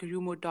dark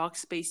room or dark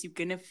space. You're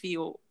gonna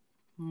feel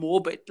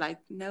morbid. Like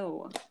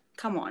no,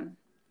 come on.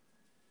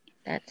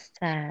 That's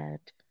sad.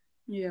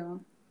 Yeah.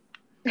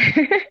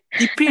 And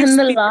Depressed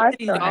the people last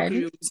sit in dark one.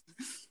 rooms.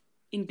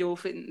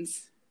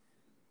 Endorphins.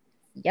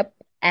 Yep.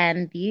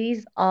 And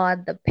these are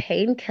the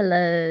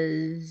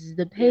painkillers.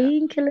 The Yeah.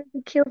 painkillers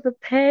that kill the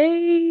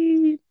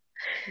pain.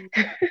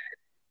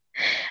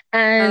 Uh,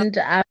 And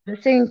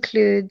this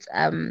includes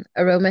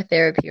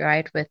aromatherapy,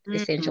 right, with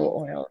essential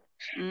mm, oils.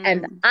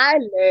 And mm. I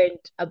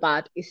learned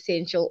about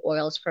essential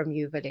oils from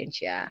you,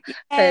 Valencia,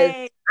 because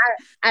Yay!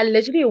 I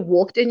literally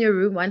walked in your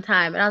room one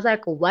time and I was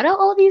like, what are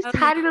all these Oh yeah,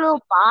 tiny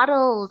little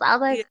bottles? I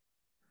was yeah. like,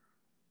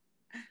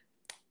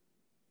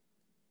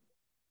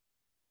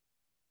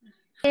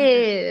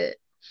 eh.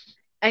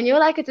 And you're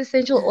like, it's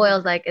essential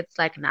oils, like it's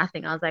like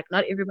nothing. I was like,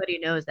 not everybody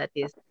knows that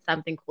there's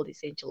something called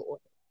essential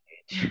oil.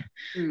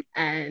 Mm.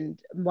 And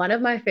one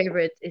of my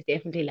favorites is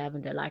definitely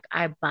lavender. Like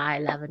I buy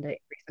lavender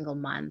every single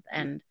month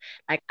and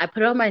like I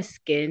put it on my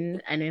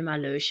skin and in my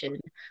lotion.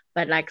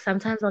 But like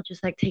sometimes I'll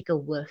just like take a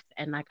whiff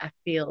and like I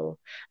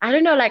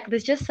don't know, like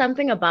there's just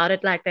something about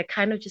it like that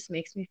kind of just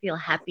makes me feel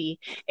happy.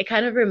 It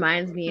kind of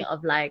reminds me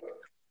of like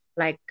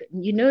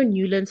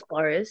Newlands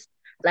Forest,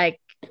 like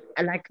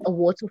like a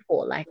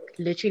waterfall, like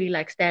literally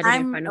like standing in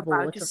I'm front of a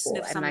about to waterfall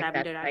sniff and some like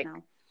that's lavender right like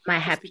now, my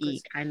just happy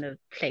because kind of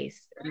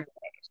place.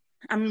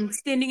 I'm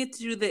sending it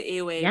through the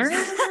airwaves.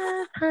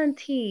 Yeah,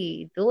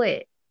 hunty, do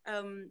it.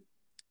 um,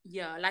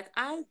 yeah, like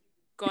I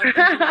got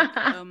into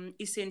like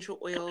essential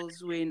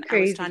oils when I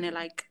was trying to Crazy.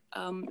 like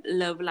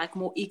live like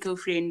more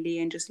eco-friendly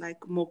and just like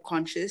more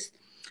conscious.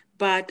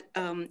 But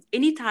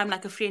anytime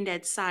like a friend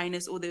had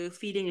sinus or they were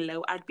feeling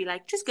low, I'd be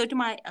like, just go to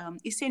my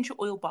essential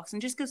oil box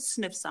and just go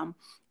sniff some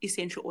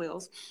essential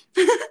oils.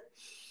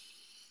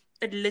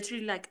 It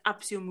literally like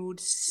ups your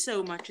mood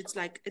so much. It's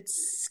like, it's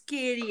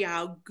scary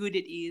how good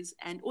it is.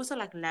 And also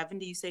like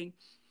lavender, you're saying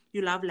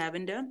you love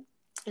lavender.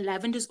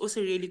 Lavender is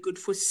also really good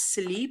for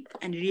sleep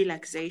and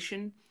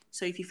relaxation.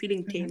 So if you're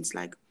feeling tense,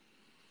 like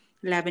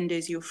lavender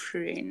is your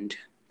friend.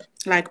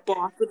 Like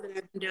bath with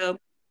lavender,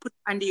 put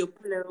it under your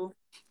pillow.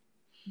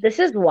 This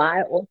is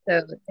why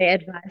also they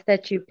advise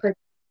that you put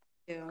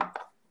Yeah.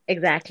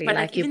 exactly But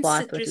like like you even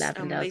bath with citrus,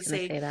 lavender. I they was gonna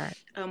say say that.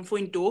 for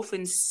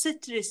endorphins,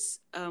 citrus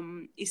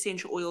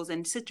essential oils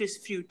and citrus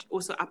fruit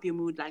also up your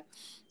mood. Like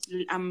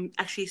I'm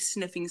actually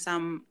sniffing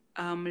some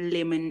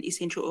lemon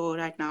essential oil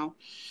right now.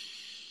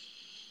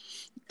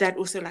 That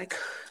also like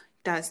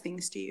does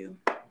things to you.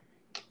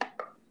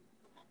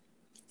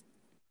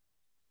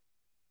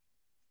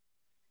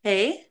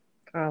 Hey.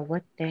 Girl,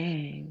 what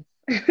things?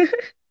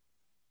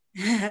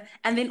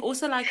 And then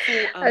also like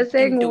for I was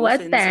saying what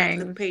endorphins, like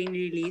the things? pain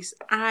release,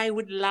 I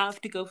would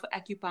love to go for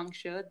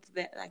acupuncture.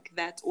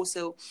 That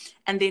also,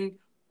 and then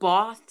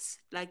baths,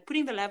 like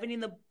putting the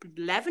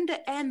lavender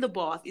and the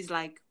bath is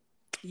like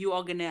you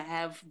are gonna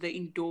have the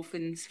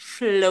endorphins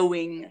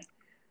flowing.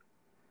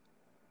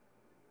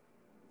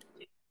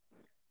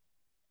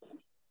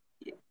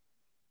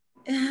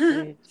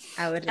 Dude,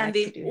 I would And like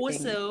to then do things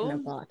in a also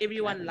bath with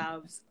everyone lavender.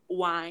 loves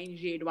wine,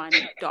 red wine,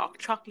 and dark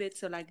chocolate.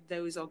 So like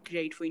those are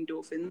great for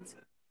endorphins.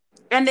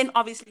 And then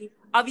obviously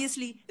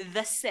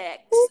the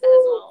sex as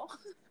Ooh, well.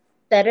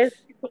 that is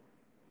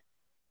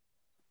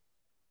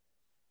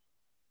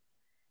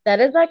that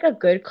is like a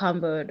good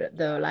combo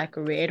though, like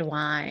red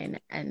wine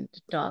and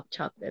dark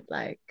chocolate.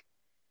 Like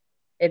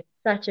it's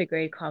such a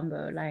great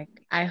combo. Like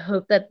I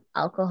hope that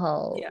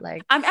alcohol, Yeah.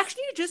 like, I'm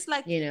actually just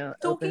like talking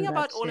opens up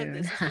about all of soon.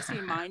 this is just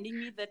reminding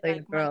me that Like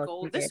like my girl,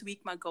 goal period. this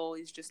week, my goal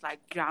is just like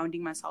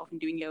grounding myself and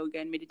doing yoga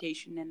and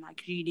meditation and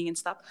like reading and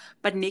stuff.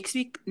 But next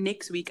week,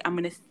 I'm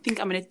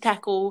gonna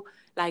tackle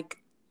like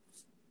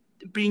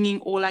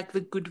bringing all like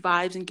the good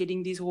vibes and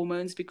getting these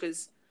hormones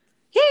because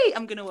hey,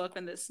 I'm gonna work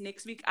on this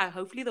next week. I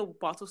hopefully the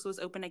bottle store's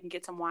open. I can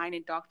get some wine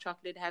and dark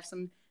chocolate, have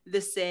some the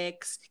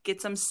sex,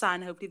 get some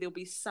sun. Hopefully there'll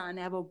be sun,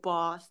 have a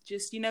bath.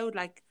 Just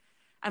like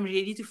I'm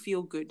ready to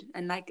feel good.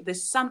 And like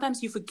there's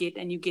sometimes you forget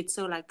and you get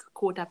so like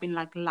caught up in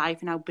like life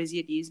and how busy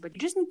it is, but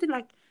you just need to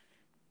like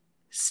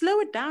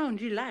slow it down,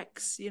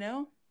 relax.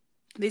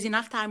 There's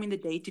enough time in the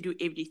day to do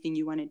everything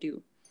you want to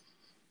do.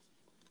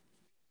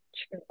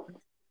 True.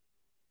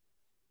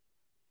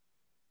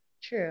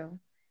 True.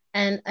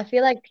 And I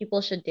feel like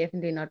people should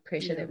definitely not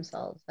pressure Yeah.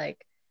 themselves.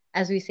 Like,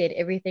 as we said,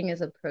 everything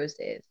is a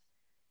process,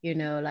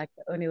 like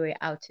the only way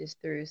out is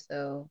through.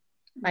 So,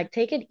 like,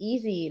 take it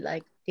easy.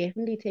 Like,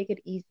 definitely take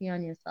it easy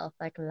on yourself.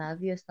 Like,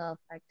 love yourself.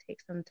 Like,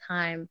 take some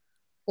time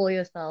for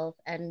yourself.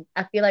 And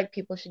I feel like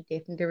people should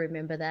definitely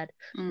remember that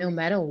no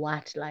matter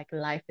what, like,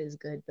 life is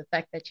good. The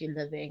fact that you're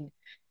living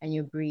and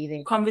you're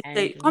breathing and we are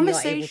able to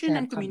Conversation have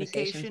and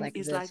conversations communication like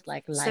is this, like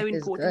like, so life is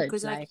important good.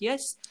 because like Like,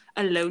 yes,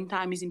 alone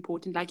time is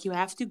important. Like you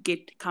have to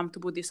get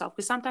comfortable with yourself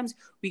because sometimes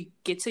we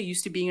get so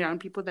used to being around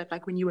people that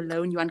like when you're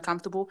alone you're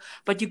uncomfortable,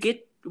 but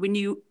when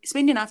you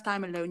spend enough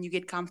time alone you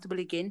get comfortable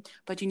again.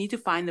 But you need to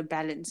find the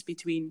balance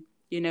between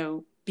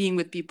being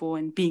with people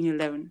and being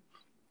alone,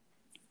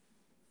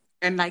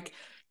 and like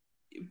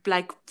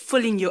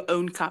filling your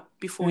own cup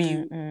before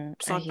you I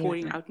start hear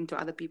pouring that. out into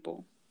other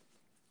people.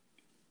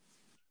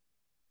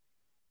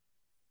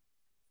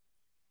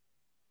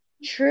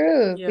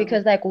 True, Yeah.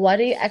 because like,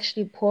 what are you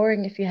actually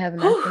pouring if you have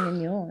nothing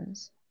in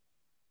yours?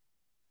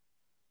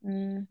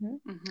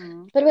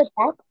 Mm-hmm. But with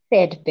that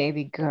said,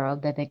 baby girl,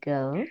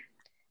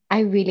 I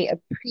really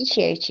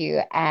appreciate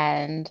you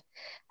and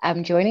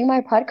joining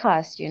my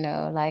podcast,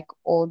 like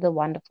all the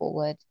wonderful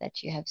words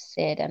that you have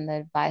said and the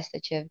advice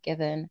that you have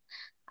given.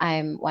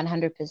 I'm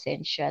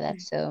 100% sure that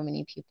so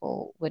many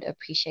people would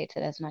appreciate it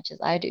as much as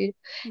I do.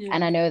 And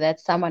Yeah. I know that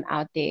someone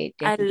out there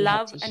I definitely had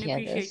love to and hear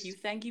appreciate you.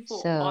 this. Thank you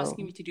for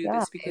asking So, me to do yeah,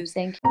 this because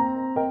thank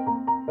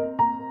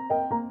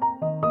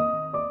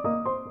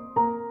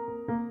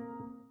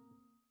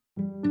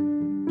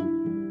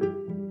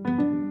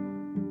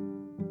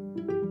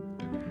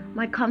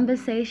My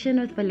conversation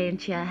with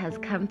Valencia has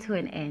come to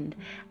an end,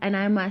 and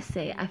I must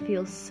say, I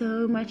feel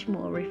so much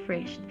more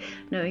refreshed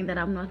knowing that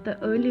I'm not the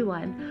only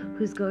one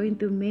who's going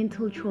through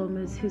mental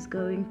traumas, who's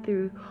going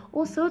through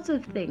all sorts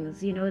of things,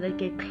 that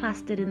get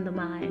clustered in the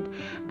mind,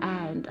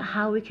 and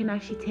how we can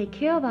actually take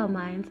care of our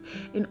minds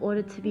in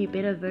order to be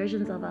better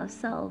versions of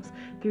ourselves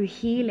through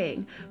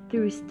healing,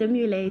 through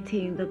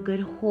stimulating the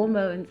good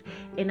hormones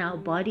in our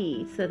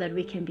body so that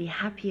we can be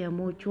happier,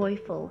 more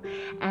joyful.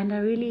 And I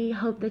really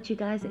hope that you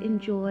guys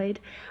enjoyed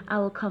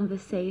our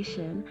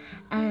conversation.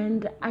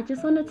 And I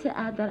just wanted to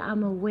add that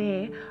I'm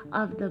aware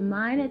of the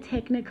minor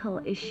technical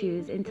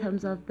issues in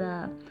terms of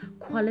the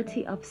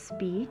quality of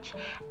speech,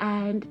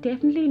 and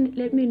definitely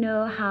let me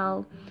know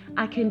how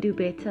I can do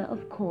better,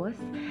 of course.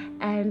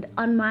 And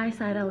on my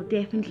side, I'll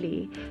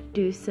definitely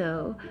do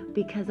so,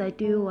 because I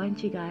do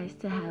want you guys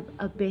to have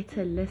a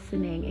better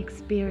listening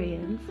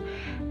experience.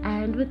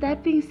 And with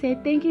that being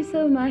said, thank you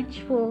so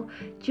much for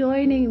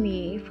joining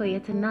me for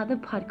yet another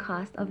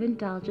podcast of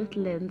Indulge with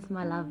Linz,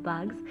 my love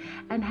bugs,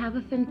 and have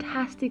a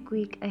fantastic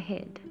week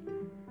ahead.